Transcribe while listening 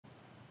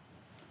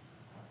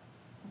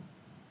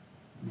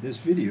In this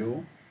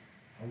video,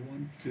 I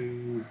want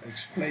to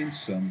explain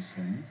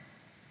something,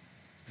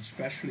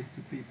 especially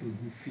to people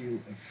who feel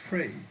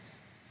afraid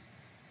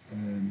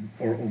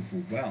or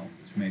overwhelmed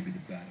is maybe the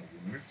better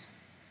word.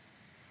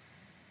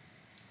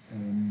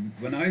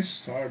 When I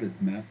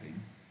started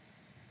mapping,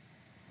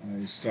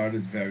 I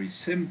started very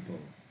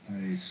simple.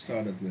 I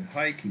started with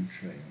hiking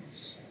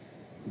trails.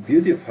 The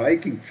beauty of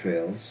hiking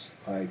trails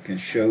I can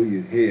show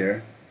you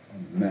here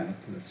on the map.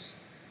 Let's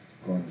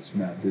go on this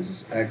map. This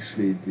is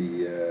actually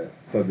the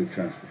public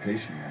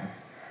transportation map.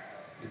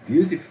 The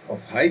beauty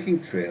of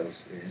hiking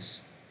trails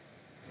is,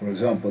 for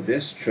example,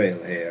 this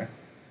trail here,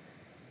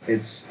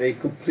 it's a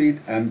complete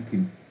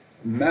empty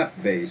map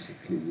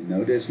basically, you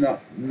know, there's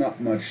not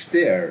much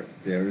there.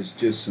 There is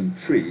just some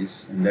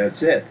trees and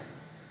that's it.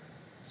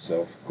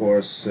 So of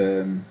course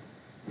you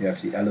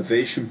have the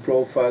elevation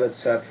profile,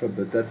 etc.,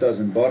 but that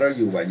doesn't bother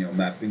you when you're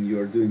mapping.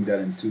 You're doing that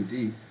in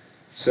 2D,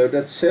 so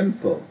that's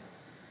simple.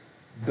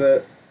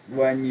 But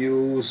when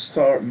you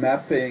start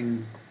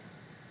mapping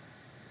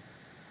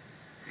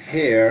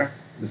here,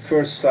 the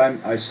first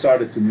time I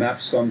started to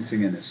map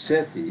something in a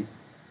city,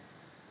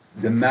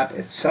 the map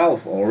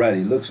itself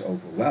already looks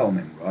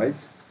overwhelming, right?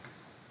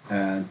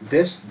 And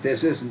this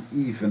isn't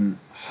even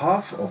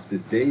half of the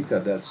data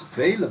that's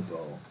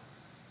available.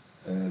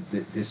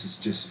 This is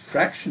just a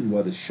fraction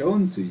what is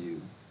shown to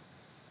you.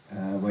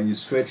 When you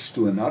switch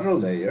to another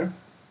layer,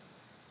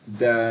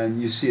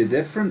 then you see a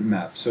different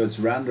map, so it's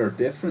rendered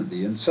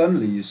differently, and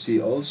suddenly you see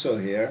also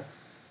here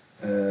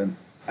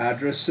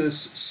addresses,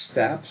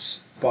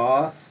 steps,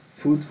 path,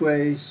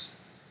 footways,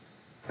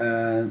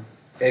 and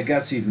it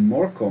gets even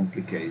more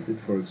complicated.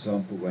 For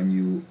example, when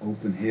you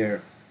open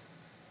here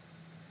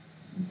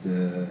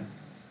the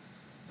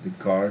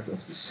card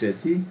of the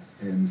city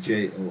in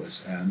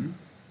OSMAnd,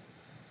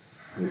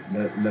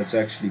 let's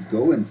actually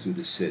go into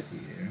the city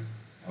here.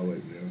 Oh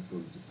wait, we are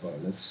going too far.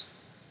 Let's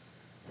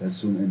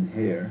zoom in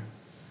here.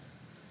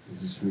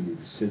 This is really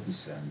the city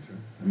center.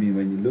 I mean,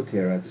 when you look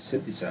here at the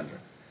city center,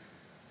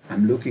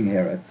 I'm looking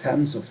here at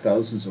tens of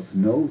thousands of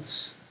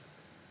nodes,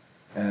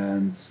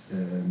 and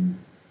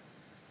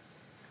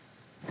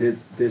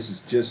this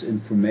is just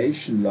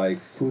information like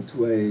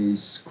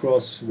footways,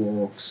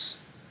 crosswalks.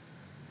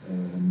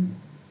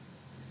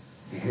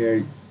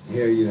 Here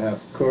you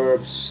have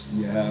curbs,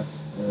 you have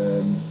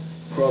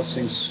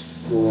crossings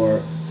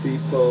for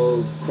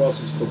people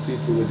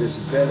with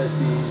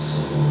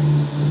disabilities,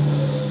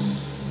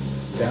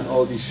 then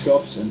all these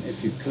shops, and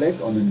if you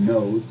click on a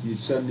node, you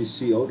suddenly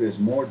see, oh, there's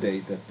more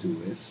data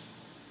to it,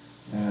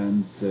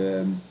 and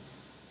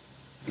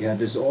yeah,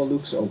 this all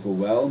looks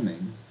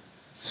overwhelming,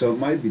 so it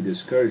might be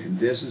discouraging.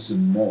 This is a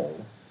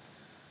mall,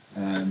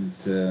 and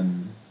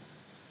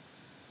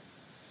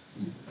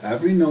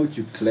every node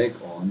you click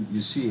on,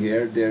 you see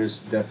here there's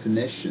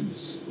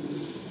definitions.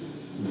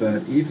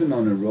 But even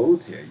on a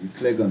road here, you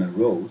click on a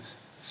road,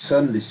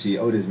 suddenly see,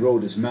 oh, this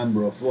road is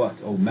member of what?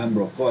 Oh,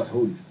 member of what?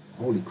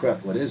 Holy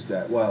crap, what is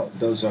that? Well,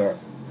 those are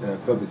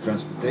public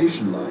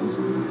transportation lines.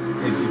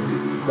 If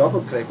you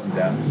double click on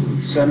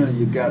them, suddenly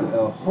you get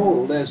a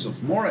whole list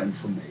of more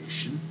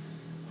information.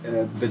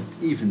 But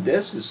even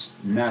this is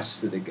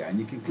nested again.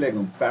 You can click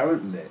on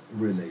parent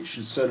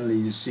relation. Suddenly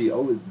you see,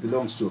 oh, it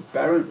belongs to a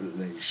parent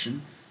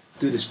relation.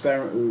 To this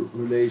parent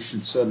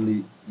relation,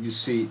 suddenly you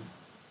see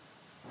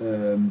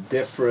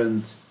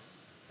different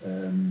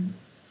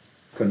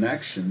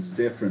connections,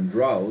 different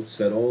routes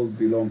that all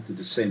belong to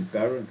the same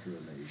parent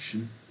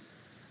relation.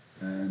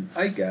 And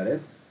I get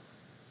it.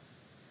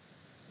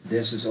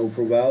 This is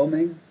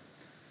overwhelming.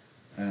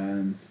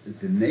 And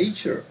the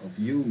nature of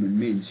human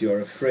means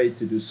you're afraid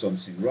to do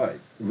something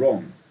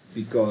wrong,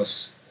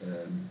 because,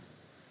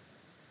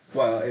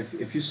 well,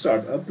 if you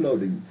start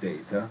uploading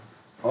data,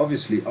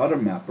 obviously other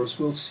mappers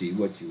will see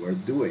what you are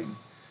doing.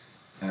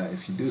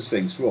 If you do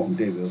things wrong,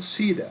 they will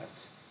see that.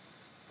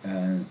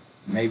 And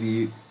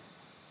maybe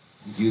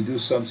you do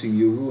something,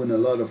 you ruin a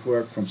lot of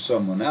work from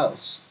someone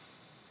else.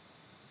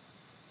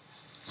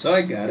 So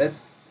I get it.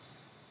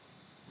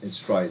 It's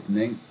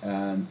frightening,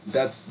 and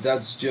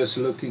that's just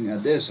looking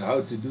at this,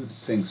 how to do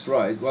things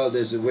right. Well,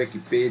 there's a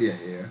Wikipedia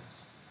here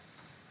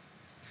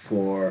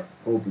for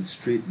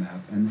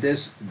OpenStreetMap, and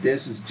this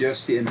is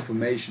just the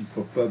information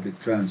for public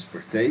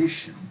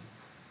transportation.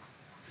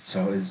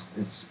 So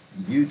it's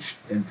huge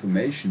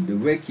information. The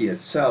wiki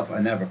itself, I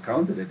never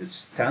counted it.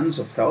 It's tens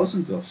of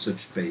thousands of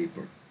such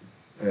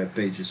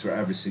pages where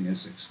everything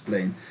is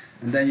explained.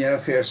 And then you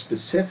have here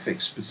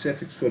specifics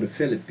for the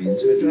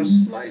Philippines, which are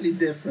slightly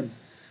different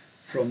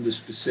from the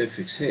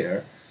specifics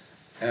here.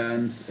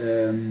 And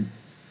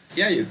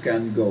yeah, you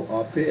can go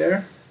up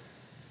here.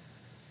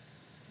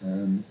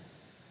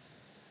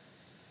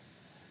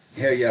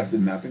 Here you have the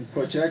mapping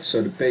project.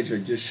 So the page I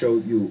just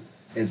showed you,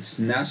 it's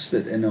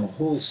nested in a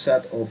whole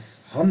set of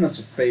hundreds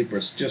of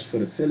papers just for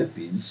the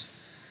Philippines.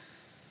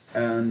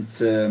 And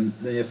then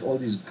you have all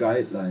these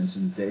guidelines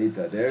and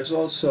data. There's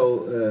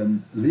also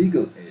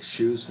legal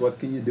issues. What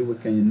can you do,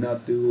 what can you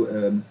not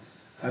do?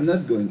 I'm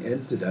not going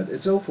into that.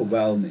 It's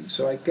overwhelming.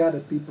 So I get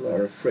it, people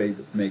are afraid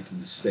of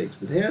making mistakes.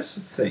 But here's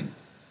the thing.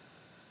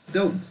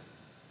 Don't.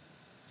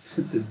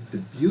 the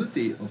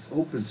beauty of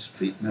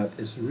OpenStreetMap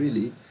is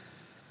really,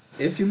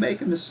 if you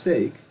make a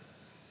mistake,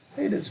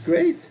 hey, that's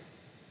great.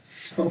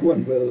 No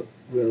one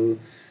will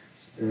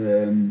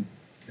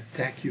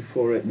attack you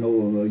for it. No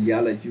one will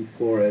yell at you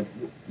for it.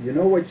 You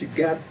know what you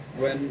get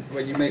when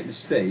you make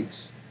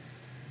mistakes?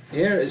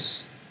 Here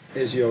is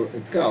your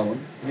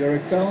account. Your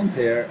account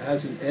here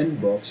has an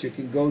inbox. You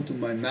can go to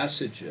my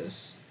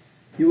messages.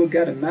 You will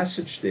get a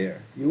message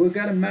there. You will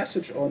get a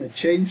message on a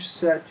change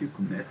set you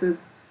committed.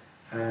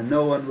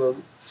 No one will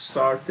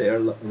start there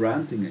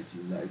ranting at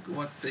you like,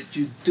 what did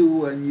you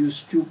do and you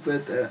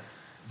stupid.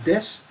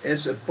 This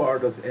is a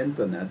part of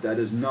internet that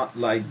is not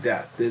like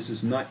that. This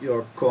is not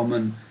your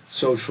common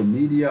social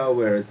media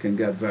where it can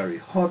get very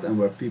hot and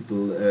where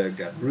people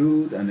get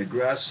rude and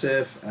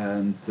aggressive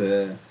and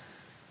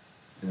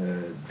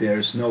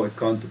there's no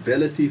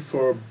accountability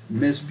for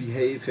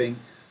misbehaving.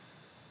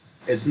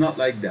 It's not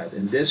like that.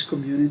 In this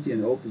community,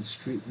 in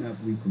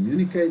OpenStreetMap, we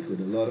communicate with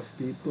a lot of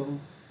people.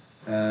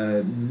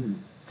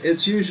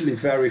 It's usually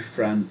very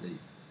friendly.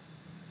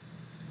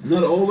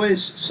 Not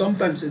always,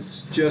 sometimes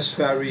it's just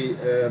very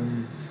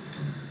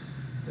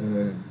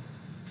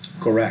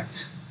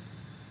correct.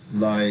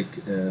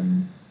 Like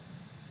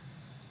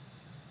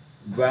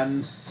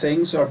when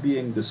things are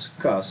being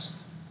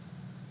discussed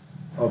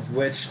of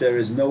which there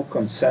is no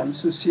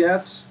consensus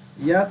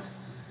yet,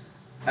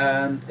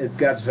 and it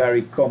gets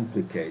very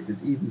complicated,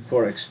 even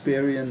for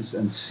experienced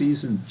and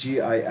seasoned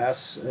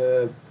GIS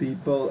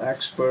people,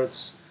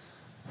 experts,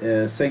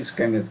 things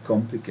can get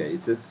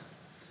complicated.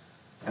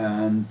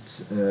 And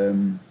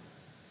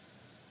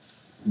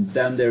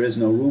then there is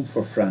no room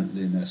for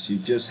friendliness. You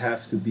just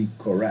have to be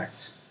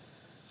correct.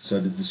 So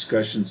the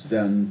discussions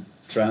then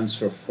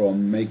transfer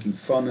from making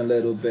fun a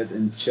little bit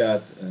in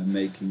chat,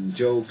 making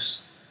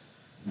jokes.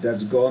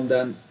 That's gone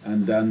then,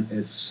 and then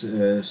it's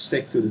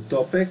stick to the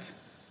topic.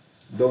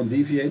 Don't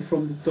deviate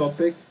from the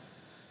topic.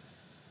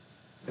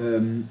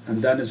 And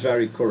then it's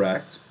very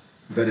correct,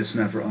 but it's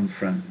never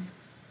unfriendly.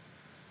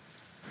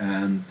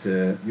 And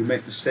you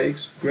make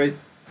mistakes, great.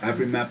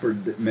 Every mapper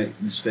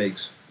makes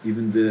mistakes.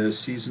 Even the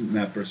seasoned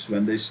mappers,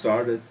 when they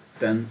started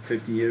 10,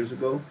 15 years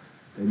ago,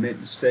 they made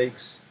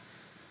mistakes.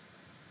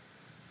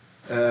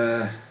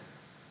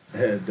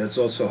 That's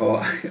also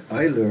how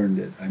I learned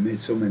it. I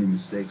made so many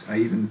mistakes. I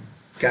even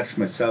catch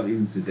myself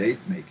even to date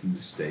making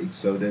mistakes.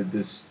 So that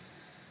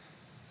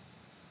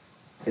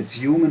it's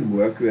human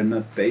work. We are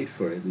not paid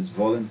for it. It's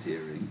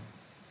volunteering.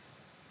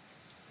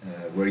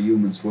 Where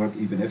humans work,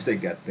 even if they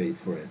get paid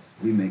for it.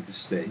 We make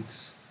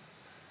mistakes.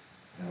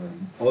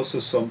 Also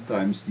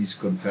sometimes these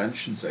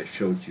conventions I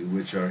showed you,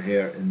 which are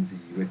here in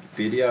the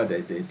Wikipedia,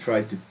 they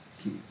try to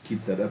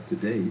keep that up to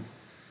date.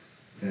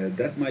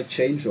 That might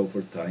change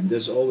over time.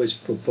 There's always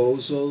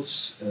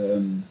proposals.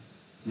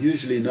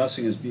 Usually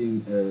nothing is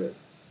being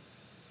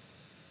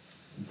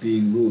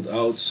ruled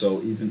out,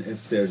 so even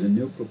if there's a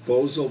new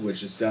proposal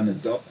which is then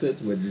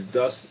adopted, which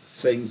does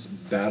things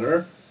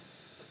better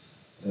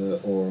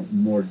or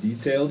more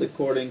detailed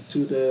according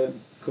to the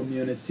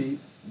community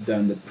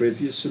than the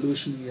previous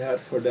solution we had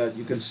for that,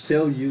 you can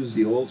still use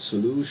the old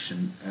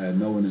solution.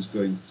 No one is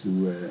going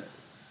to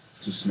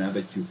snap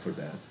at you for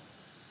that.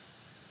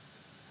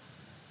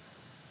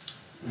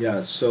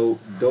 Yeah, so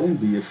don't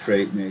be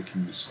afraid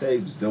making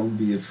mistakes. Don't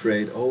be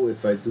afraid, oh,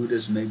 if I do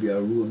this, maybe I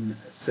ruin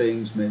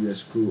things, maybe I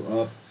screw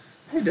up.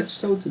 Hey, that's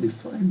totally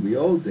fine. We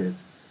all did.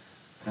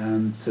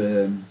 And,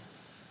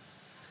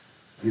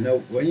 you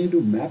know, when you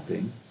do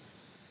mapping,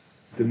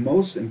 the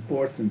most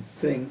important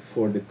thing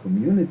for the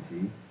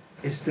community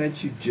is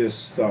that you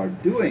just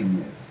start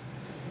doing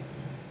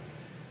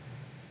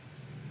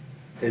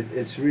it.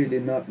 It's really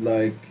not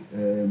like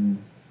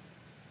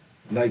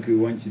we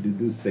want you to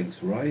do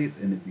things right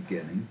in the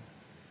beginning.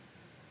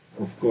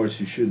 Of course,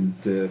 you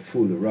shouldn't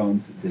fool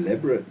around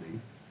deliberately.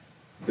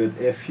 But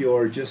if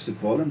you're just a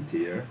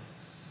volunteer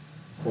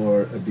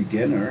or a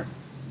beginner,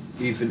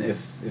 even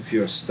if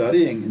you're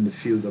studying in the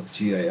field of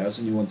GIS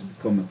and you want to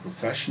become a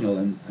professional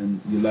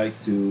and you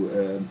like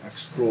to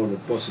explore the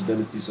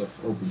possibilities of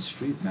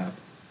OpenStreetMap,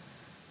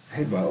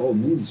 hey, by all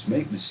means,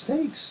 make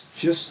mistakes.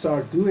 Just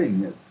start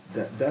doing it.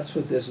 That's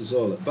what this is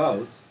all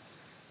about.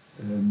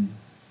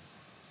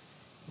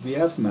 We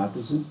have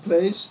methods in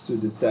place to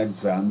detect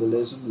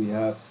vandalism. We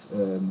have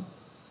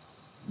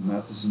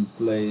methods in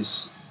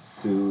place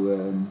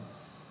to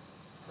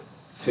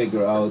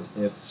figure out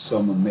if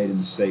someone made a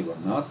mistake or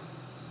not.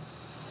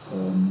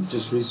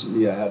 Just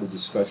recently I had a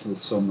discussion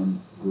with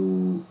someone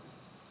who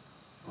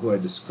I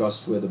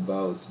discussed with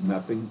about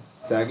mapping,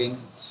 tagging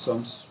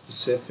some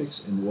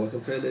specifics in water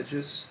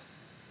villages.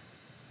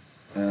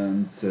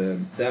 And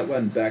that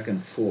went back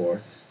and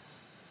forth.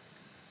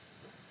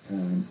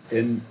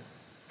 In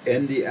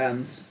the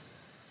end,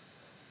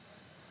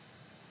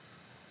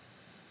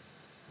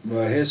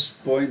 well, his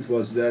point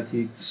was that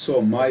he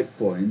saw my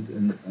point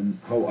and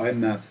how I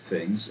map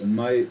things, and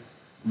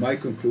my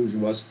conclusion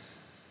was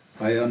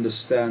I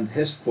understand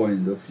his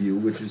point of view,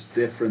 which is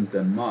different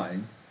than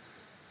mine.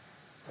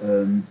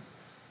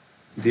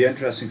 The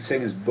interesting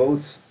thing is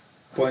both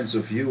points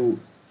of view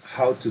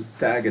how to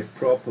tag it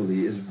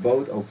properly is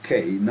both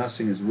okay,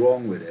 nothing is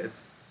wrong with it,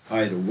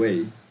 either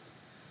way.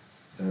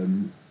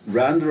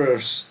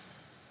 Renderers,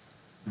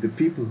 the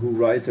people who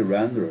write the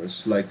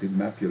renderers, like the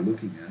map you're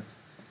looking at,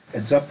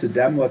 it's up to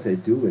them what they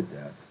do with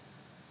that.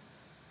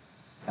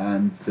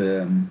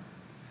 And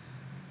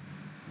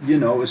you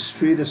know, a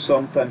street is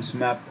sometimes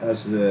mapped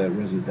as a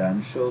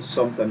residential,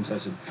 sometimes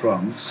as a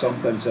trunk,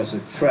 sometimes as a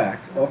track.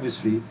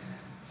 Obviously,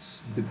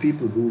 the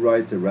people who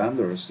write the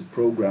renderers, the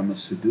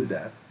programmers who do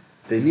that,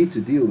 they need to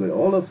deal with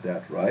all of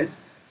that, right?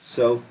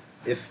 So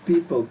if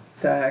people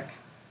tag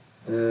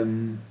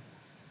a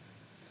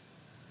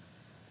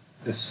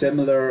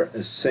similar,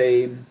 a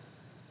same,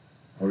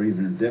 or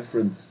even a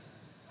different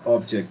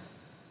object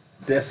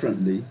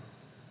differently,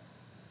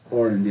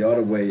 or in the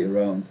other way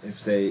around,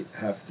 if they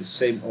have the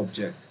same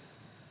object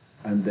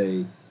and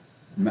they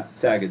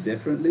tag it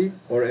differently,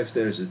 or if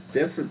there's a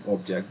different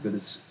object but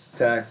it's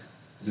tagged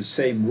the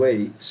same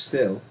way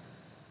still,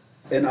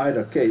 in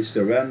either case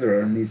the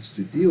renderer needs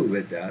to deal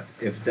with that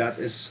if that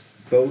is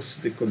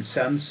both the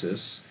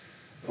consensus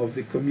of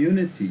the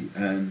community.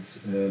 And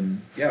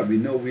yeah, we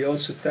know we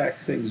also tag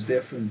things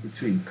different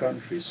between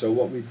countries. So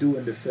what we do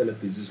in the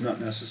Philippines is not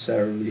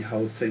necessarily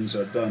how things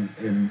are done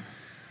in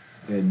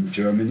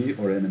Germany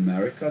or in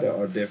America. There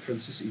are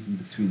differences even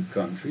between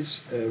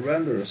countries.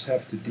 Renderers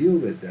have to deal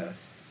with that.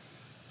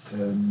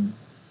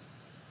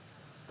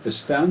 A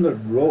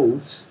standard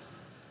road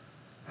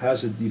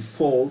has a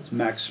default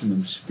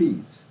maximum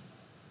speed.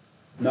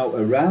 Now a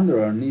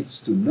renderer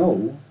needs to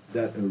know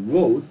that a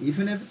road,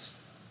 even if it's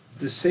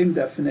the same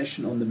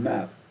definition on the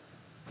map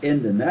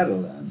in the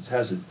Netherlands,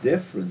 has a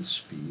different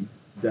speed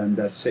than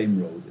that same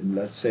road in,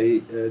 let's say,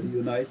 the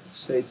United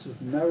States of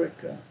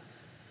America.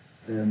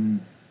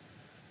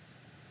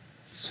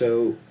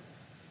 So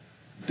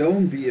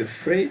don't be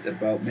afraid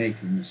about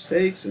making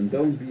mistakes, and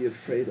don't be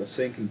afraid of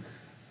thinking,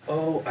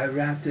 oh, I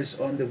read this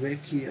on the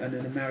wiki and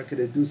in America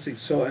they do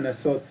things so, and I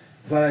thought,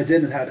 well, I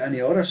didn't have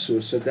any other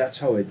source, so that's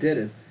how I did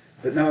it.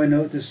 But now I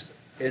notice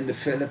in the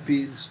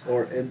Philippines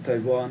or in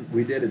Taiwan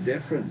we did it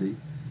differently.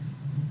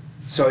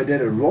 So I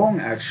did it wrong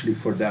actually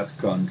for that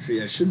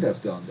country. I shouldn't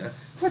have done that,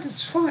 but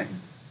it's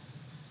fine.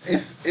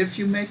 If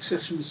you make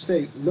such a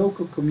mistake,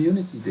 local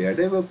community there,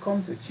 they will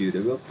contact you,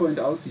 they will point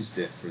out these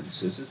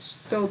differences. It's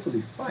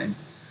totally fine.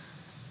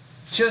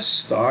 Just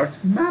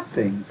start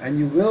mapping and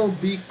you will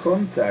be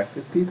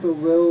contacted. People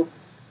will,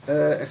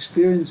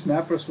 experienced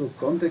mappers will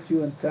contact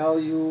you and tell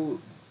you,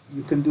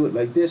 you can do it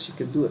like this, you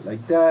can do it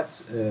like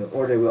that,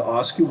 or they will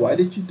ask you, why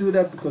did you do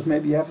that? Because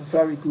maybe you have a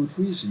very good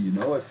reason, you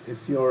know.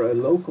 If you're a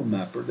local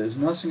mapper, there's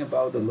nothing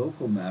about a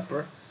local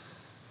mapper.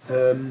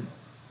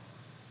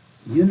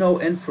 You know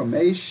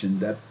information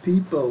that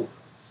people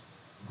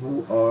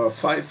who are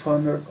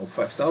 500 or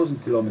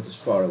 5,000 kilometers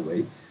far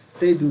away,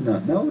 they do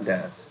not know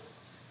that.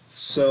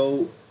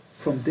 So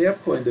from their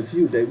point of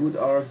view, they would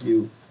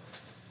argue,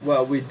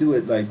 well, we do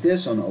it like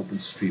this on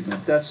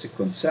OpenStreetMap, that's the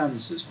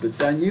consensus. But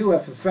then you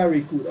have a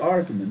very good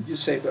argument. You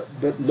say,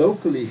 but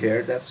locally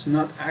here, that's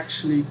not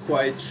actually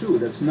quite true.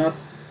 That's not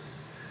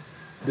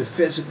the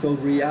physical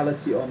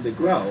reality on the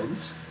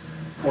ground,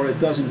 or it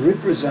doesn't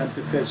represent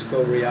the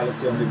physical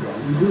reality on the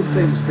ground. We do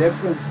things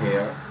different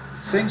here.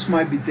 Things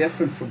might be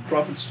different from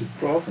province to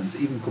province,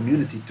 even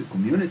community to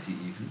community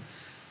even.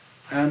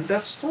 And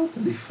that's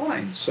totally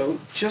fine. So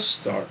just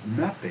start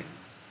mapping.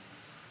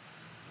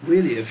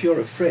 Really, if you're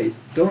afraid,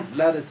 don't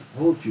let it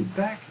hold you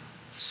back.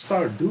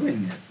 Start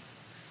doing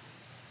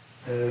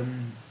it.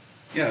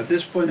 Yeah, at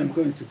this point I'm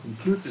going to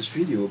conclude this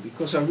video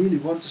because I really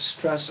want to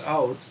stress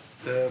out.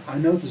 I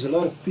notice a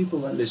lot of people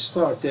when they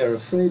start, they're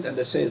afraid and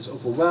they say it's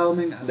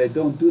overwhelming, and they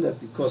don't do that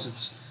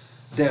because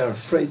they're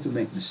afraid to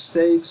make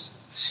mistakes.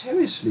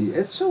 Seriously,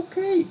 it's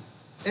okay.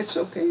 It's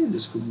okay in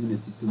this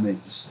community to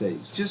make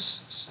mistakes.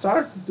 Just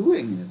start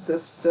doing it.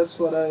 That's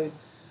what I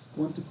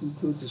want to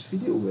conclude this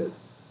video with.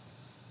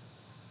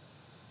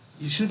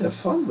 You should have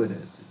fun with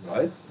it,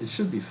 right? It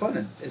should be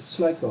fun. It's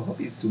like a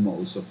hobby to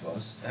most of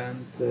us,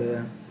 and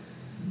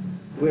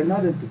we're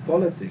not into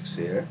politics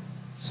here,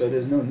 so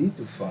there's no need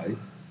to fight.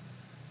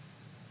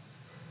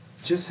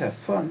 Just have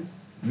fun,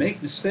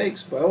 make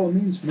mistakes, by all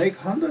means, make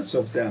hundreds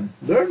of them,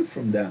 learn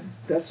from them.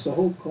 That's the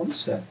whole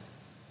concept.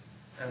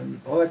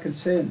 And all I can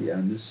say in the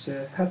end is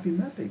happy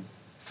mapping.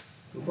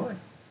 Goodbye.